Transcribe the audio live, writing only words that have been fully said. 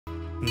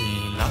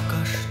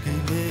আকাশ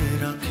দিনে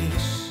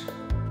রাখিস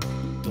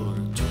তোর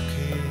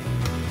চোখে,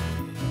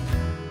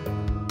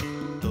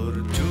 তোর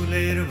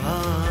চুলের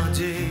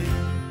ভাঁজে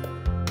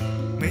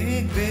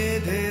মেঘ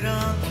বেঁধে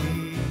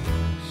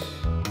রাখিস,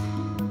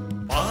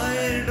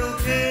 পায়ের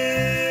ডোকে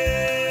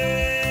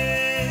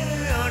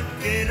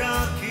আটকে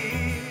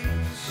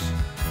রাখিস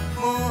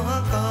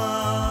মহাকাশ।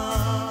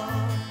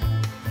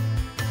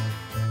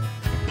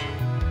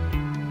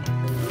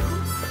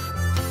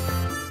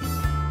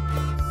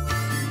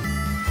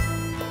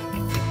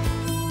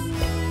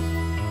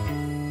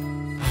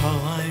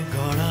 হাওয়ায়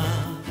গড়া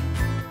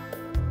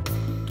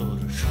তোর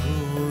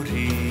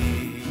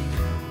শরীর,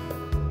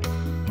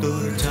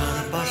 তোর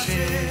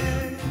চারপাশে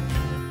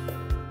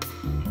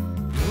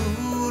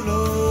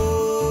ধুলো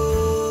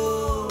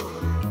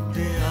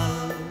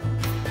দেয়াল,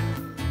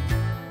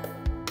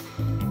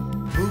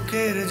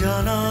 বুকের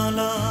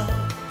জানালা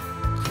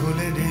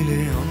খুলে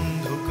দিলে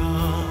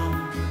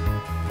অন্ধকার,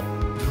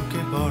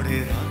 ঢুকে পড়ে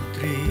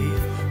রাত্রি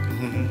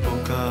ঘুম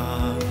পোকা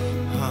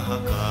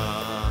হাহাকার।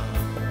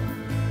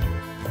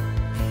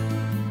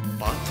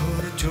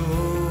 পাথর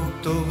চোখ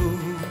তবু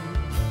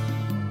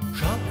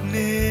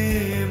স্বপ্নে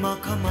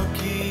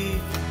মাখামাখি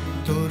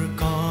তোর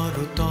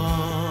কারতা,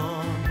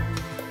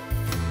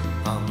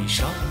 আমি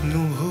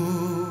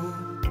স্বপ্নভূখ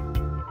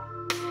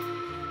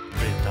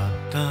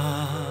প্রেতাত্মা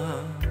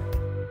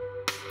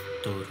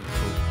তোর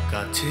খুব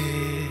কাছে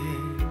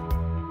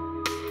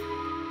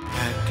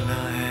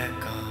একলা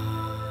একা।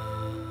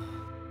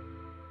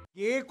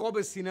 কে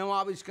কবে সিনেমা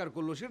আবিষ্কার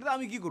করলো সেটা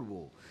আমি কি করব?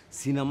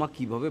 সিনেমা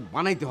কিভাবে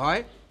বানাইতে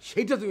হয়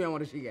সেটা তুমি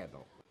আমারে শিখিয়ে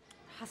দাও।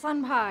 হাসান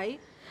ভাই,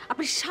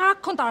 আপনি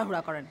সারাক্ষণ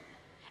তাড়াহুড়া করেন।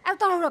 এত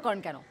তাড়াহুড়া করেন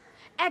কেন?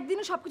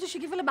 একদিনে সবকিছু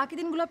শিখে ফেলে বাকি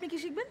দিনগুলো আপনি কি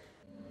শিখবেন?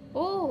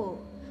 ও,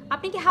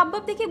 আপনি কি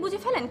হাবভাব দেখে বুঝে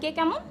ফেলেন কে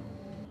কেমন?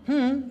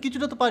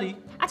 কিছুটা তো পারি।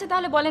 আচ্ছা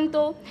তাহলে বলেন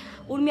তো,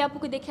 উর্মি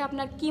আপুকে দেখে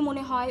আপনার কি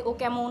মনে হয়, ও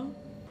কেমন?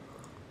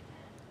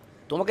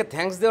 তোমাকে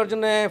থ্যাঙ্কস দেওয়ার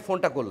জন্য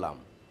ফোনটা করলাম।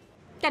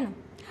 কেন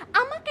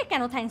আমাকে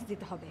কেন থ্যাঙ্কস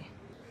দিতে হবে?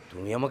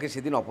 তুমি আমাকে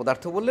সেদিন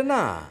অপদার্থ বললে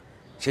না,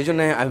 সেই জন্য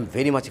I am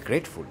very much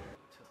grateful.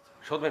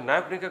 সদমের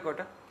নায়ক নায়িকা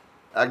কয়টা?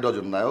 1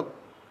 ডজন নায়ক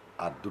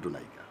আর 2টো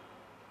নায়িকা।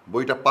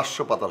 বইটা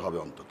 500 পাতার হবে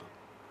অন্তত।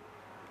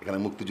 এখানে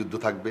মুক্তিযুদ্ধ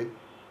থাকবে,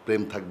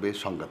 প্রেম থাকবে,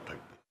 সংঘাত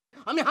থাকবে।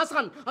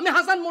 আমি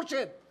হাসান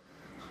মোর্শেদ।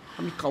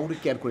 আমি কাউরে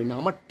কেয়ার করি না,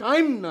 আমার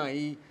টাইম নাই।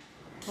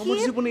 আমার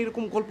জীবনে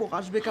এরকম গল্প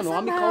আসবে কেন?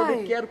 আমি কাউরে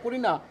কেয়ার করি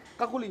না।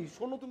 কাকলি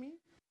শোনো তুমি,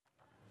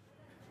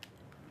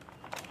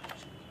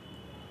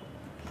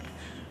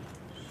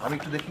 আমি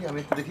একটু দেখি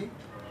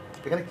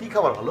এখানে কি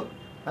খাবার ভালো।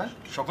 হ্যাঁ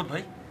শকত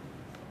ভাই,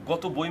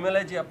 গত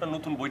বইমেলায় যে আপনার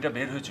নতুন বইটা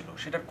বের হয়েছিল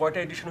সেটার কয়টা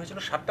এডিশন হয়েছিল?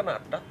 7টা না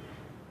 8টা?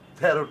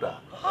 13টা।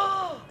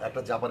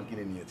 একটা জাপান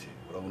কিনে নিয়েছে,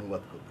 ওরা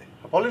অনুবাদ করবে।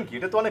 বলেন কি,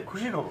 এটা তো অনেক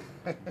খুশি খবর।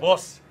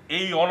 বস,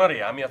 এই অনারে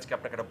আমি আজকে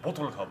আপনাকে একটা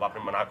বোতল খাওয়াবো, আপনি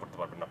না করতে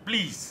পারবেন না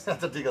প্লিজ।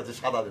 আচ্ছা ঠিক আছে,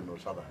 সাদা দিন,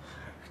 সাদা।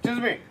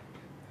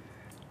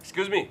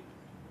 এক্সকিউজ মি,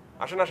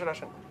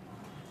 আসেন।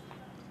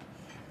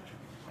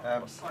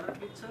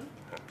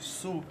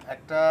 স্যুপ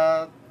একটা,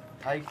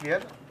 থাই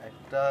ক্লিয়ার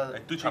একটা,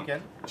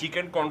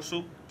 chicken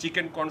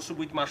corn soup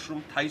with mushroom,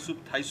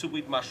 Thai soup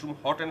with mushroom,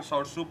 hot and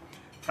সর soup,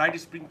 fried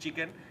spring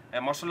chicken,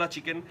 masala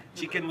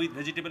chicken with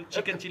vegetable,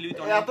 chicken chilli with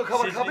এত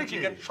খাবার খাবে কি?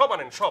 চিকেন সব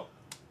আনেন, সব।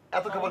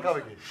 এত খাবার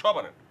খাবে কি? সব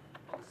আনেন।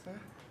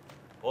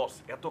 বস,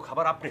 এত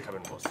খাবার আপনি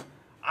খাবেন বস,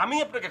 আমি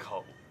আপনাকে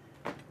খাওয়াবো,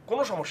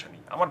 কোনো সমস্যা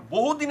নেই। আমার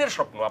বহুদিনের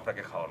স্বপ্ন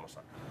আপনাকে খাওয়ানো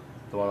স্যার।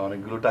 তোমার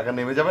অনেকগুলো টাকা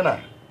নেমে যাবে না?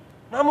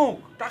 নামুক,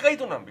 টাকাই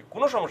তো নামবে,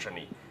 কোনো সমস্যা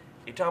নেই।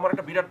 এটা আমার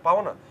একটা বিরাট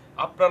পাওনা।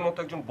 আপনার মতো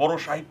একজন বড়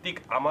সাহিত্যিক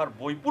আমার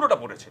বই পুরোটা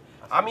পড়েছে।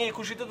 আমি এই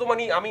খুশিতে তো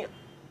আমি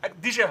এক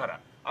দিশেহারা।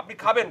 আপনি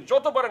খাবেন,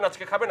 যত পারেন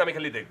আজকে খাবেন, আমি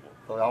খালি দেখবো।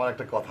 তবে আমার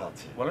একটা কথা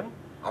আছে। বলেন।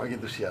 আমি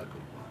কিন্তু শেয়ার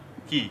করব।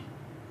 কি?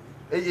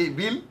 এই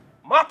বিল।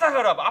 মাথা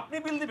খারাপ, আপনি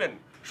বিল দিবেন?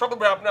 শকত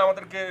ভাই, আপনি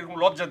আমাদেরকে এরকম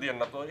লজ্জা দিয়েন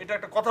না তো। এটা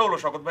একটা কথা হলো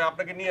শকত ভাই,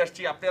 আপনাকে নিয়ে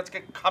আসছি, আপনি আজকে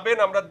খাবেন,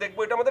 আমরা দেখবো।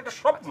 এটা আমাদের একটা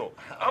স্বপ্ন,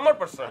 আমার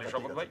পার্সোনালি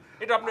শকত ভাই।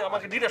 এটা আপনি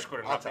আমাকে নিরাশ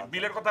করেন না।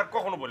 বিলের কথা আর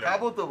কখনো বলেন না।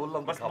 খাবো তো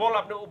বললাম। বাস বল,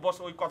 আপনি বস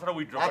ওই কথাটা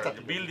উইথড্র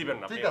করেন, বিল দিবেন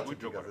না। ঠিক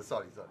আছে,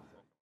 সরি।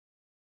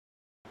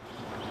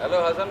 হ্যালো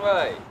হাসান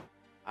ভাই।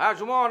 হ্যাঁ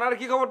সুমন, আর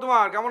কি খবর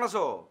তোমার? কেমন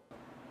আছো?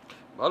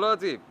 ভালো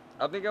আছি,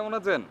 আপনি কেমন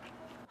আছেন?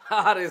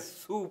 আরে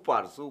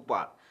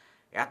সুপার।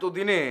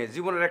 এতদিনে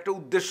জীবনের একটা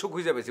উদ্দেশ্য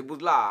খুঁজে পেয়েছি,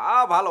 বুঝলা?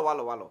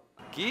 ভালো।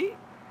 কি,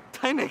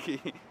 তাই নাকি?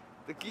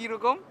 তো কি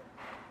রকম?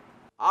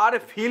 আরে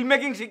ফিল্ম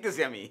মেকিং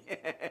শিখতেছি আমি।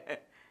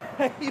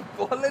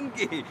 বলেন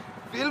কি,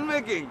 ফিল্ম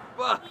মেকিং?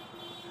 বাহ,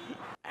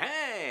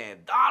 হ্যাঁ,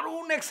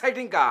 দারুণ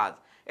এক্সাইটিং কাজ।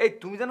 এই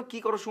তুমি জানো কি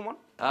করো সুমন?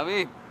 আমি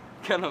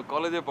কেন,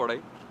 কলেজে পড়াই।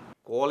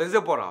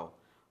 কলেজে পড়াও?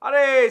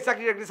 আরে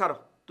চাকরি ছাড়ো,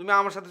 তুমি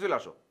আমার সাথে চলে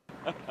আসো।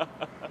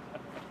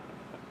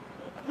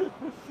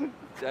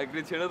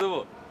 চাকরি ছেড়ে দেবো?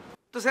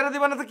 তো ছেড়ে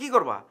দিবা না তো কি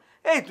করবা?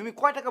 এই তুমি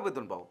কয় টাকা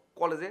বেতন পাও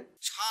কলেজে?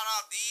 সারা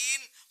দিন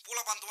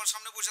পোলাপান তোমার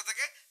সামনে বসে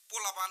থাকে,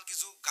 পোলাপান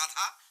কিছু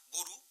গাধা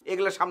গরু,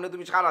 এগুলোর সামনে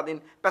তুমি সারা দিন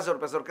পেছর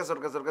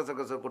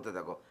করতে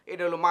থাকো।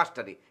 এটা হলো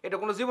মাস্টারি। এটা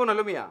কোনো জীবন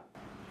হলো মিয়া?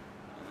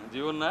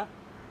 জীবন না।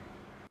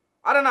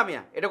 আরে না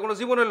মিয়া, এটা কোনো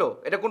জীবন হলো?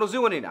 এটা কোনো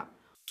জীবনই না।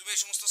 তুমি এই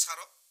সমস্ত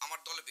ছাড়ো, আমার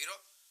দলে বেরো,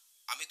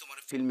 আমি তোমার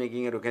ফিল্ম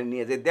মেকিং এর ওখানে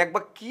নিয়ে যাই, দেখবা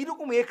কি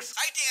রকম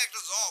এক্সাইটিং একটা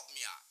জব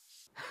মিয়া।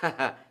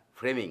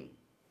 ফ্রেমিং,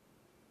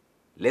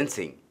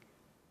 লেন্সিং,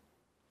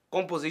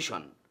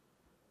 কম্পোজিশন,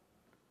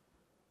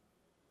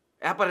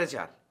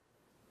 অ্যাপারেচার,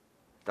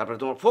 তারপরে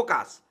তোমার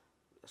ফোকাস,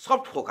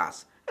 সফট ফোকাস,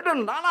 এটা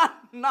নানান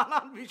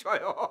নানান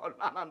বিষয়,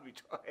 নানান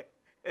বিষয়।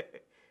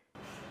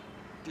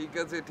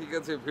 ঠিক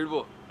আছে ফিরবো,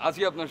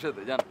 আছি আপনার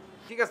সাথে, যান।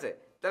 ঠিক আছে,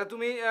 তাহলে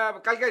তুমি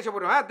কালকে এসে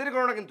পড়ো, হ্যাঁ, দেরি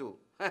করো না কিন্তু।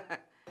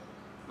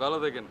 ভালো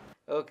থাকেন।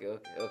 ওকে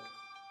ওকে ওকে।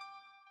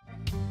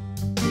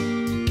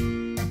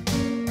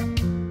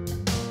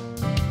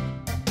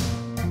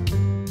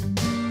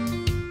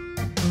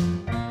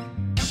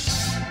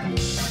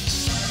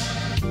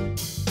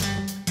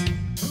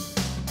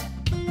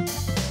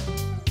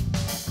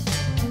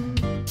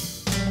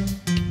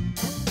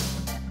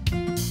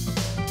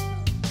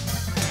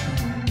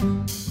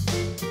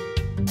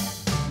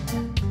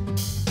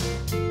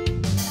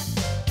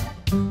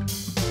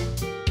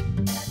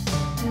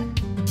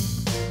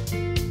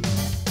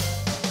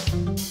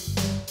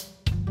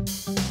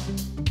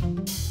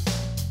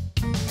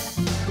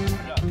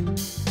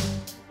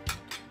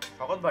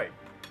 শকত ভাই,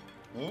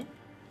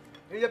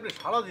 এই যে আপনি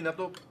সারাদিন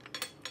এত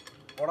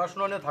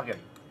পড়াশোনা নিয়ে থাকেন,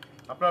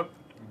 আপনার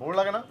বোর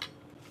লাগে না?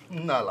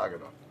 না, লাগে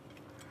না।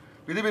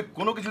 পৃথিবীর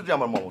কোনো কিছুতে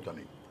আমার মমতা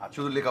নেই,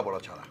 শুধু লেখাপড়া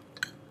ছাড়া।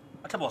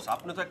 আচ্ছা বস,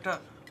 আপনি তো একটা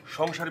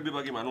সংসার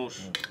বিভাগী মানুষ,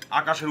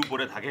 আকাশের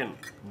উপরে থাকেন,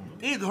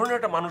 এই ধরনের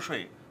একটা মানুষ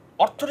হয়ে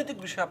অর্থনৈতিক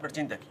বিষয়ে আপনার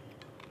চিন্তা কি?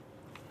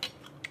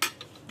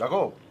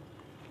 দেখো,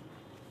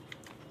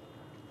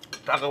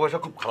 টাকা পয়সা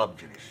খুব খারাপ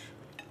জিনিস,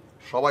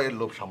 সবাই এর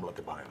লোভ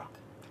সামলাতে পারে না।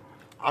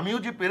 আমিও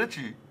যে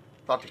পেরেছি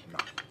তা ঠিক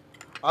না।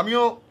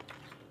 আমিও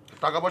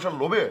টাকা পয়সার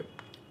লোভে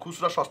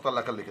খুচরা সস্তার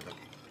লেখা লিখে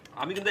থাকি।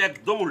 আমি কিন্তু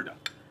একদম উল্টা,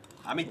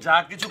 আমি যা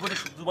কিছু করি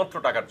শুধুমাত্র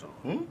টাকার জন্য।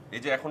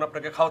 এই যে এখন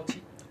আপনাকে খাওয়াচ্ছি,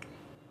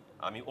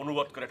 আমি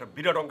অনুবাদ করে একটা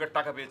বিরাট অঙ্কের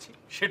টাকা পেয়েছি,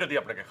 সেটা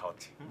দিয়ে আপনাকে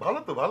খাওয়াচ্ছি। ভালো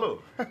তো, ভালো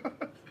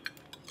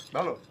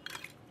ভালো।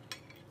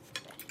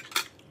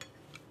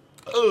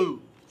 ও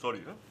সরি,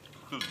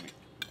 এক্সকিউজ মি।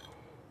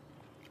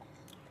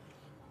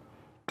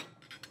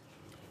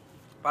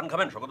 পান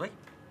খাবেন শকত ভাই?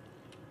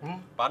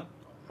 পান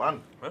পান?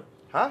 হ্যাঁ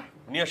হ্যাঁ,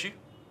 নিয়ে আসি।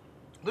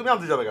 তুমি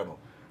আনতে যাবে কেন?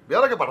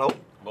 বিয়ারাকে পাঠাও।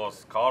 বস,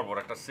 খাওয়ার পর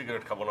একটা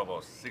সিগারেট খাবো না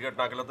বস? সিগারেট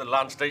না খেলে তো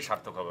লাঞ্চটাই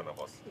সার্থক হবে না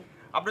বস।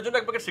 আপনার জন্য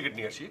এক প্যাকেট সিগারেট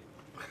নিয়ে আসি।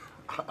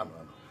 আনো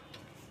আনো।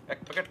 এক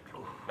প্যাকেট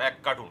না, এক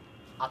কার্টুন।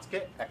 আজকে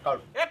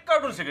এক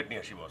কার্টুন সিগারেট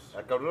নিয়ে আসি বস।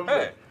 এক কার্টুন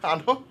হ্যাঁ।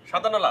 আনো।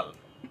 সাদা না লাল?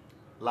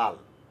 লাল।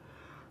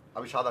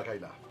 আমি সাদা খাই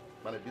না,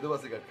 মানে বিধবা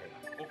সিগারেট খাই না।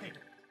 ওকে।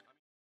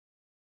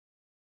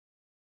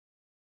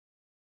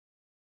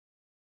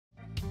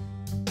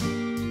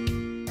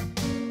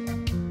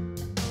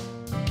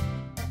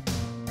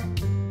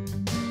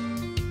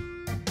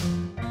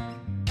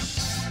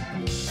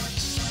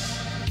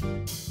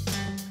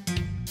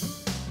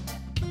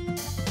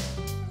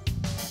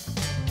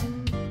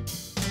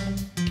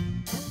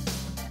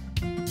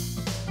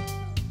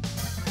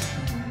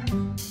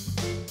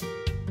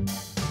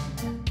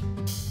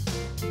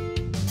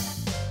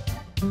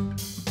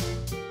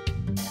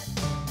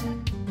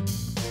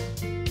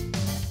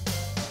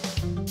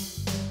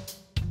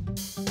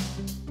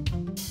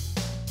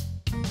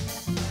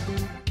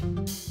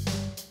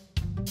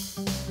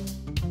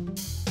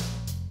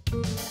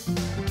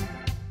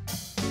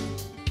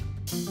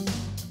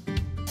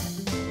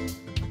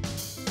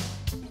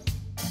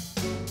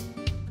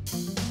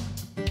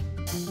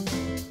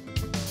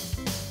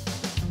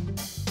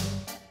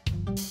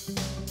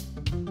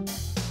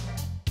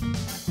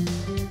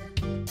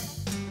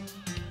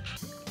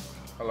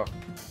 হ্যালো।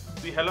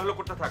 তুই হ্যালো হ্যালো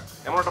করতে থাক,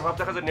 এমন একটা ভাব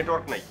দেখা যায়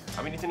নেটওয়ার্ক নাই।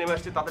 আমি নিচে নেমে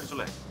আসছি, তাড়াতাড়ি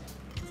চলে আয়।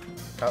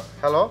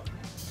 হ্যালো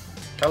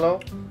হ্যালো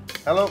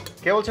হ্যালো,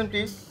 কে বলছেন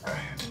প্লিজ?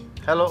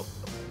 হ্যালো,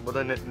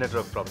 বোধহয়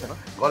নেটওয়ার্ক প্রবলেম না?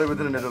 ঘরের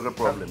ভিতরে নেটওয়ার্কের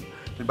প্রবলেম।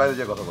 তুমি বাইরে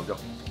যেয়ে কথা বল, যাও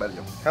বাইরে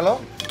যাও। হ্যালো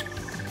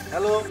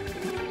হ্যালো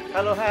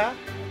হ্যালো, হ্যাঁ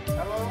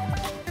হ্যালো।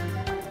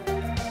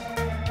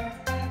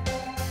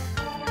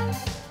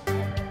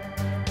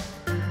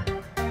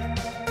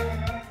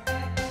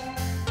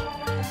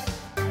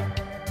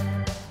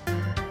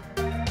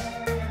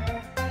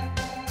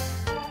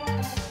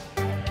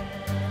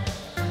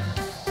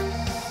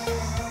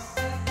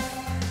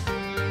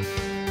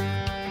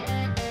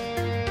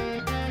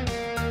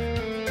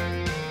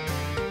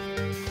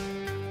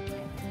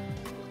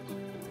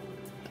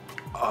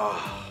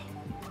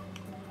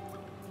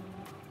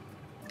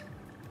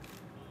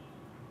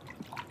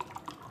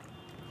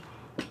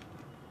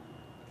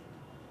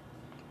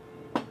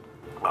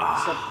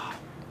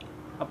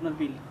 আপনার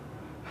বিল।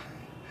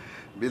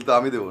 বিল তো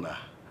আমি দেবো না,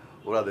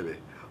 ওরা দেবে।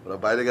 ওরা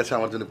বাইরে গেছে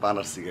আমার জন্য পান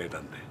আর সিগারেট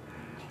আনতে।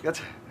 ঠিক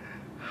আছে?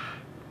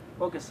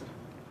 Okay sir.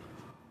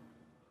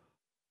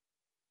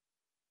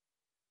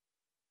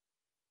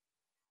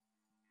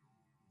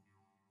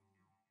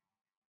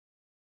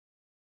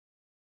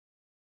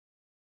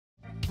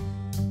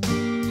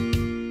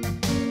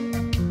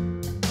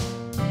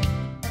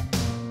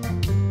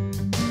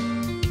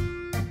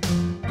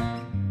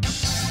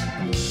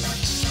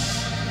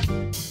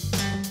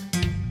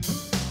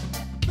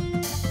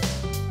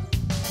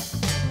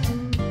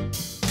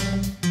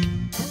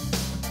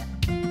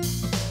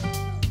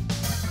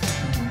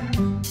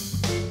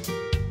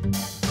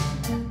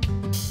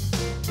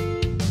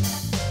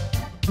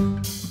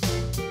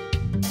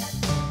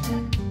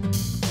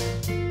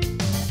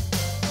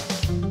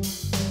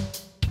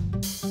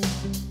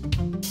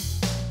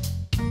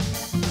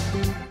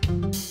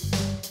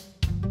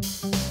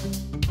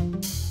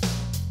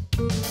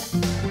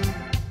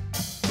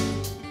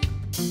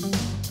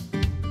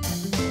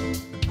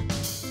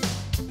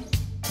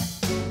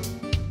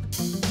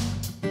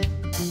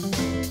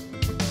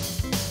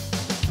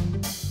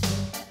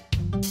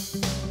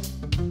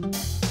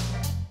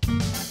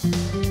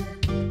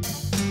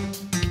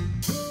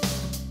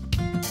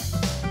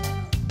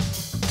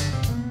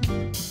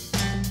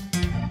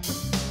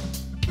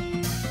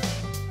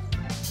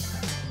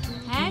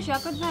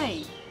 ভাই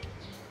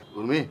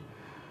উর্মি,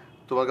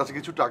 তোমার কাছে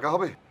কিছু টাকা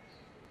হবে?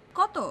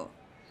 কত?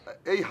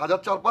 এই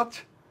 1,000-4-5।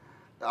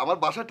 আমার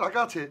বাসায় টাকা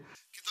আছে,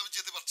 কিন্তু আমি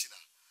যেতে পারছি না।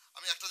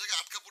 আমি একটা জায়গায়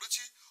আটকা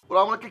পড়েছি, ওরা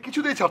আমাকে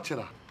কিছুতেই ছাড়ছে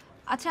না।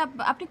 আচ্ছা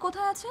আপনি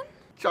কোথায় আছেন?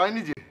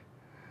 চাইনি যে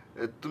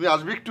তুমি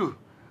আসবে একটু,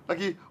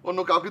 নাকি অন্য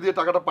কাউকে দিয়ে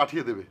টাকাটা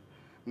পাঠিয়ে দেবে?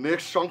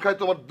 নেক্সট সংখ্যায়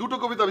তোমার 2টো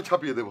কবিতা আমি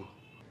ছাপিয়ে দেবো।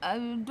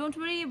 ডোন্ট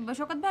ওয়ারি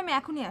শওকত ভাই, আমি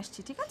এখনই আসছি,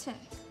 ঠিক আছে?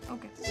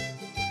 ওকে।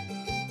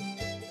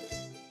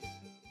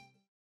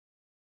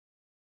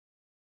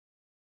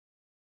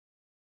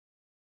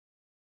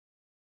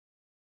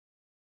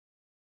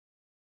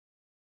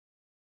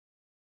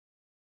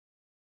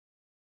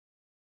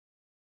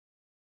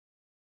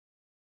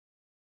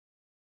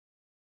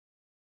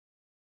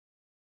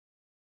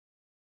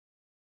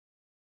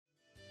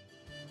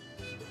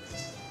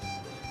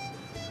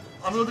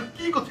 আমি ওদের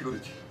কি ক্ষতি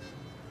করেছি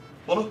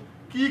বলো?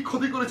 কি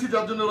ক্ষতি করেছি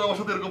যার জন্য ওরা আমার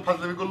সাথে এরকম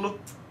ফাজলামি করলো?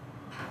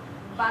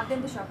 বাদ দেন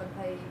তো শওকত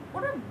ভাই,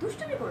 ওরা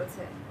দুষ্টুমি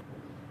করেছে।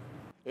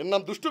 এর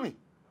নাম দুষ্টুমি?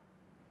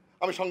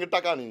 আমি সঙ্গে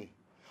টাকা আনিনি,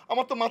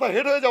 আমার তো মাথা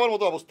হেড হয়ে যাওয়ার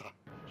মতো অবস্থা।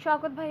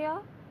 শওকত ভাইয়া,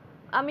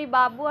 আমি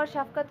বাবু আর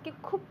শাফকাতকে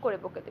খুব করে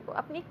বকে দেব,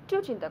 আপনি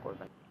একটুও চিন্তা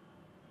করবেন।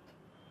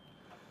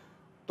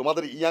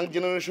 তোমাদের ইয়াং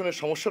জেনারেশনের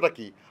সমস্যাটা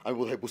কি আমি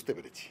বোধহয় বুঝতে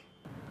পেরেছি।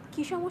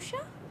 কি সমস্যা?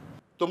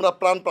 তোমরা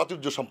প্রাণ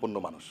প্রাচুর্য সম্পন্ন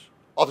মানুষ,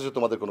 অথচ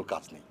তোমাদের কোনো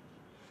কাজ নেই।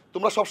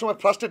 তোমরা সবসময়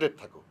ফ্রাস্ট্রেটেড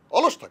থাকো,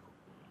 অলস থাকো।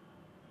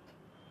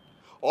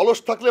 অলস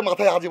থাকলে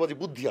মাথায় আজে বাজে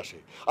বুদ্ধি আসে,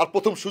 আর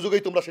প্রথম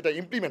সুযোগেই তোমরা সেটা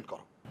ইমপ্লিমেন্ট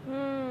করো।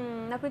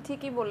 আপনি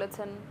ঠিকই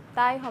বলেছেন,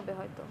 তাই হবে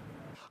হয়তো।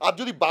 আর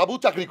যদি বাবু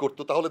চাকরি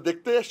করতো তাহলে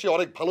দেখতে সে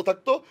অনেক ভালো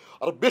থাকতো,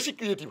 আর বেশি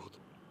ক্রিয়েটিভ হতো।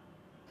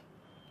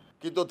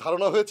 কিন্তু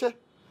ধারণা হয়েছে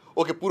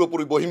ওকে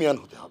পুরোপুরি বহিমিয়ান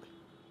হতে হবে,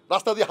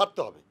 রাস্তা দিয়ে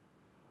হাঁটতে হবে,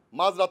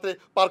 মাঝরাতে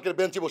পার্কের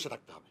বেঞ্চে বসে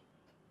থাকতে হবে।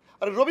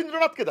 আর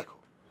রবীন্দ্রনাথকে দেখো,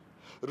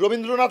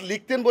 রবীন্দ্রনাথ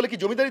লিখতেন বলে কি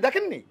জমিদারি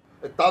দেখেননি?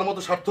 তার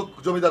মতো সার্থক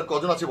জমিদার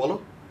কজন আছে বলো?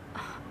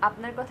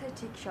 আপনার কথা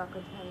ঠিক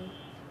শওকত ভাই।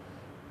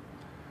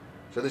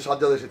 সেদিন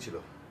সাজ্জাদ এসেছিল,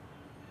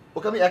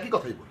 ওকে আমি একই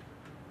কথাই বলি,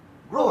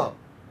 গ্রো আপ।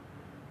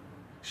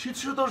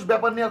 শীতশীতোষ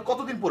ব্যাপার নিয়ে আর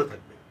কতদিন পরে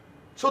থাকবে?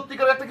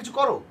 সত্যিকার একটা কিছু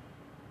করো।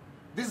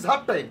 This is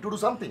hard time to do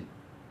something.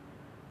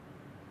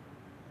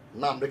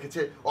 নাম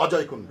রেখেছে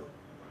অজয় কুণ্ড।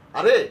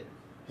 আরে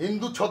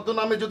হিন্দু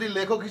ছদ্মনামে যদি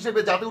লেখক হিসেবে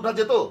জাতে উঠা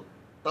যেত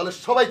তাহলে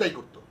সবাই তাই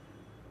করতো,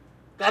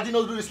 কাজী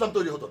নজরুল ইসলাম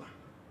তৈরি হতো না।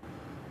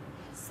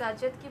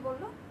 সাজ্জাদ কি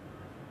বললো?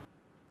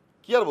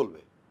 কি আর বলবে,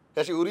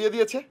 সে উড়িয়ে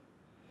দিয়েছে।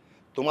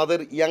 তোমাদের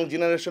ইয়াং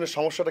জেনারেশনের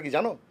সমস্যাটা কি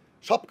জানো?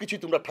 সব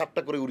কিছুই তোমরা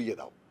ঠাট্টা করে উড়িয়ে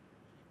দাও।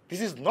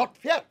 This is not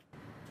fair.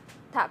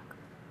 থাক,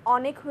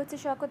 অনেক হয়েছে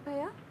শওকত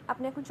ভাইয়া,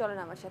 আপনি এখন চলেন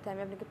আমার সাথে,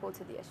 আমি আপনাকে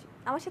পৌঁছে দিয়ে আসি।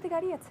 আমার সাথে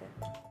গাড়ি আছে।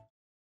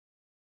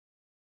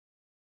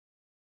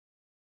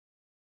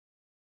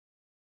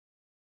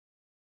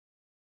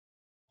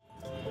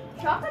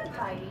 শওকত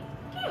ভাই,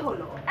 কি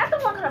হলো? এত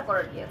মন খারাপ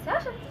করার কি আছে?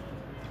 আসেন।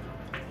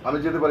 আমি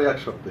যেতে পারি এক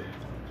সপ্তাহে।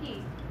 কি?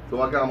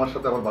 তোমাকে আমার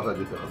সাথে আমার বাসায়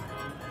যেতে হবে।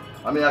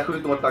 আমি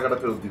এখনই তোমার টাকাটা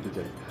ফেরত দিতে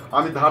চাই।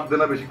 আমি ধার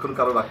দেনা বেশিক্ষণ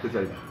কারো রাখতে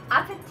চাই না।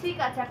 আচ্ছা ঠিক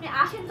আছে, আপনি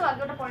আসেন তো,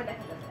 আগে ওটা পরে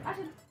দেখা যাবে।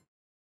 আসেন।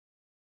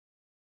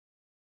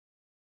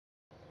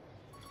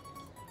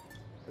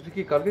 আচ্ছা,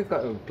 কি কালকে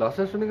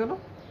ক্লাসে আসেনি কেন?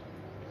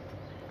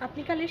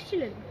 আপনি কাল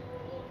এসেছিলেন?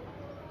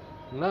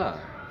 না।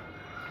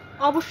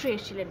 অবশ্যই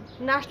এসেছিলেন,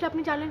 না আসলে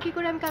আপনি জানলেন কি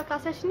করে আমি কাল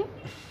ক্লাসে আসিনি?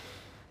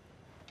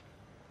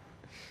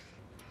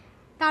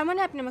 তার মানে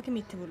আপনি আমাকে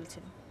মিথ্যে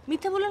বলেছেন।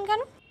 মিথ্যে বললেন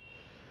কেন?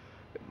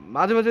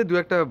 মাঝে মাঝে দু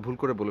একটা ভুল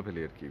করে বলে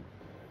ফেলি আর কি।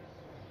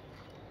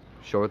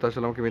 সবাই তো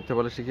আসলে আমাকে মিথ্যে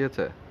বলে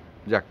শিখিয়েছে।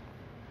 যাক,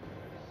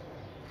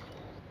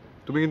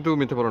 তুমি কিন্তু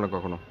মিথ্যে বলো না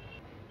কখনো।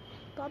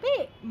 তবে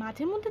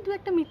মাঝে মধ্যে দু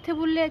একটা মিথ্যে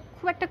বললে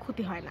খুব একটা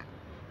ক্ষতি হয় না।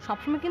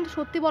 সবসময় কিন্তু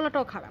সত্যি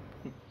বলাটাও খারাপ।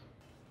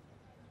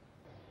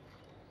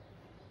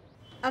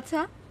 আচ্ছা,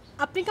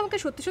 আপনি কি আমাকে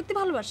সত্যি সত্যি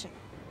ভালোবাসেন?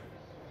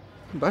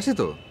 বাসি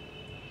তো।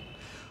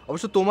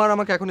 অবশ্য তোমার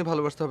আমাকে এখনই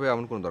ভালোবাসতে হবে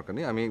এমন কোনো দরকার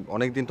নেই। আমি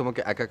অনেকদিন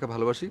তোমাকে একা একা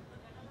ভালোবাসি,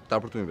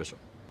 তারপর তুমি বেশো।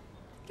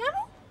 কেন?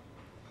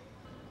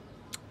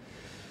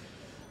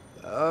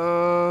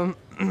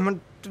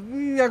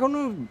 তুমি এখনো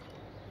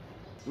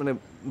মানে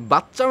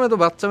বাচ্চা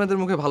মেয়েদের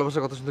মুখে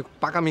ভালোবাসার কথা শুনতে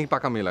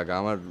পাকামি লাগা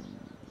আমার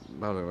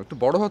ভালো লাগে। একটু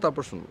বড় হও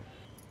তারপর শুনবো।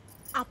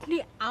 আপনি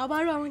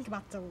আবারও আমাকে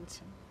বাচ্চা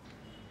বলছেন।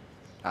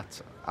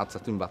 আচ্ছা আচ্ছা,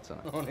 তুমি বাচ্চা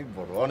না, অনেক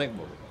বড় অনেক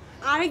বড়।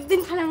 আরেকদিন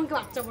খালি আমাকে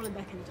বাচ্চা বলে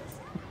দেখেন।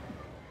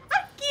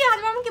 আর কি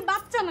আসবে, আমাকে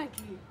বাচ্চা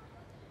নাকি?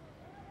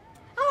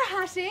 আমার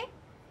হাসে।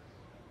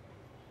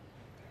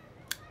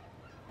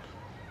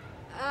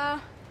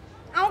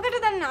 আমাকে এটা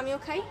দেন না, আমিও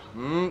খাই।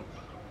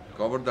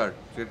 খবরদার,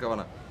 সিগারেট খাবা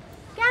না।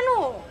 কেন?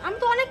 আমি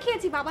তো অনেক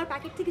খেয়েছি, বাবার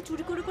প্যাকেট থেকে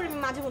চুরি করে করে আমি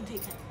মাঝে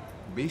মধ্যেই খাই।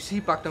 বেশি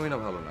পাকটামি না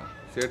ভালো না।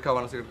 সিগারেট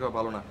খাওয়া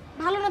ভালো না।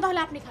 ভালো না তাহলে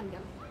আপনি খান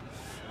কেন?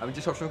 আমি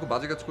যে সবসময় খুব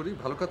বাজে কাজ করি,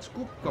 ভালো কাজ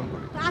খুব কম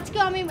করি।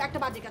 আজকেও আমি একটা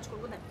বাজে কাজ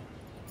করবো না।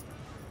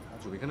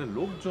 আচ্ছা, এখানে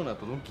লোকজন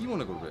এত, তুমি কি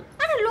মনে করবে?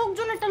 আরে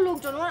লোকজন একটা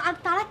লোকজন, আর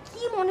তারা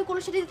কি মনে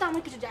করলো সেটা দিতে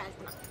আমার কিছু যায়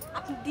আসবে না।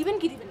 আপনি দিবেন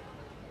কি দিবেন?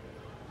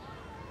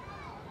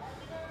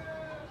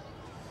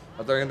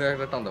 আচ্ছা, এখান থেকে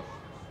একটা টান দাও।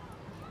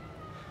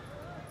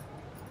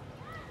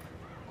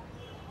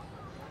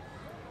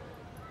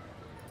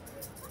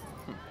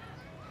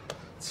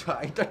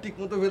 চাইটা ঠিক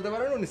মতো ফেলতে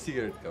পারেন, উনি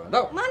সিগারেট খাবেন।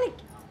 দাও। মানে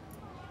কি?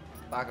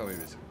 পাকামি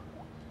বেশি।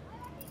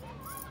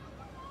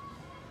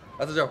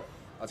 আচ্ছা যাও,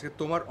 আজকে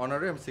তোমার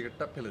অনারে আমি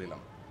সিগারেটটা ফেলে দিলাম।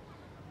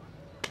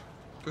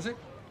 খুশি?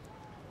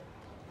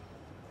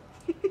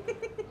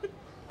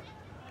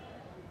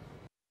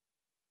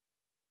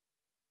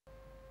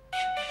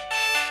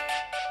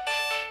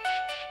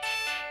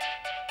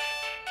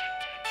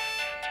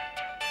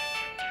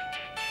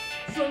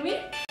 শর্মি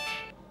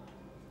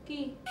কি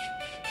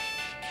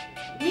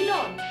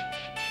মিলন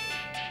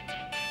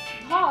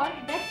ধর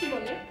দেখ কি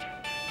বলে।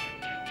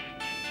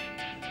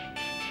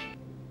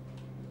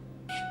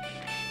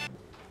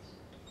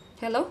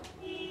 হ্যালো।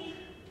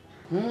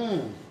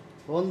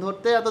 ফোন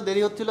ধরতে এত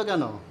দেরি হচ্ছিল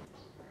কেন?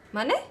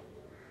 মানে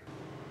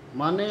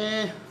মানে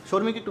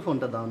শর্মিকে একটু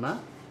ফোনটা দাও না।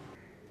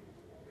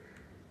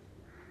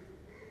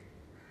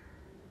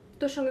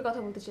 তোর সঙ্গে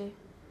কথা বলতে চাই।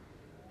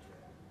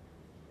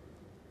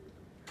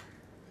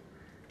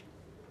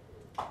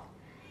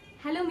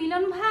 হ্যালো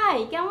মিলন ভাই,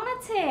 কেমন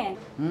আছেন?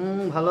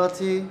 ভালো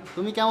আছি,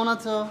 তুমি কেমন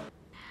আছো?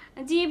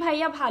 জি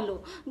ভাইয়া ভালো।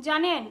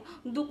 জানেন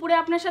দুপুরে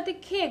আপনার সাথে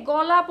খেয়ে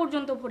গলা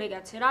পর্যন্ত ভরে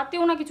গেছে,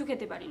 রাতেও না কিছু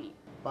খেতে পারিনি।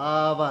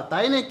 বাবা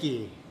তাই নাকি?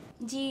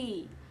 জি।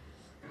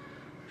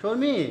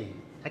 শর্মি,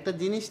 একটা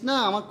জিনিস না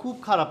আমার খুব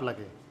খারাপ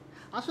লাগে।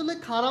 আসলে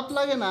খারাপ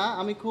লাগে না,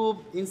 আমি খুব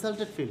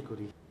ইনসাল্টেড ফিল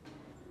করি।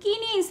 কি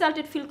নিয়ে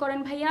ইনসাল্টেড ফিল করেন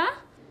ভাইয়া?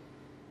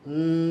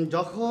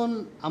 যখন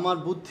আমার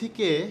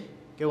বুদ্ধিকে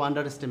কেউ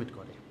আন্ডার এস্টিমেট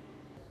করে।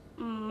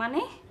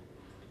 মানে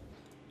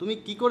তুমি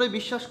কি করে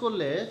বিশ্বাস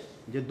করলে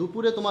যে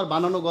দুপুরে তোমার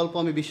বানানো গল্প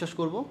আমি বিশ্বাস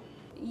করব?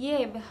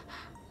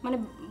 মানে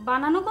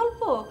বানানো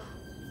গল্প?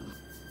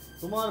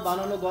 তোমার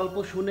বানানো গল্প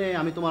শুনে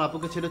আমি তোমার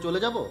আপুকে ছেড়ে চলে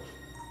যাব?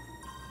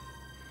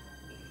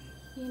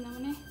 না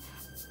মানে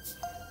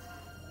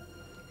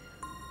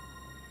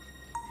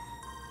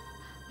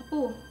আপু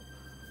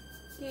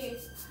কে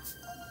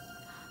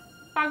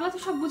পাগলা তো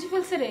সব বুঝে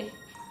ফেলছে রে।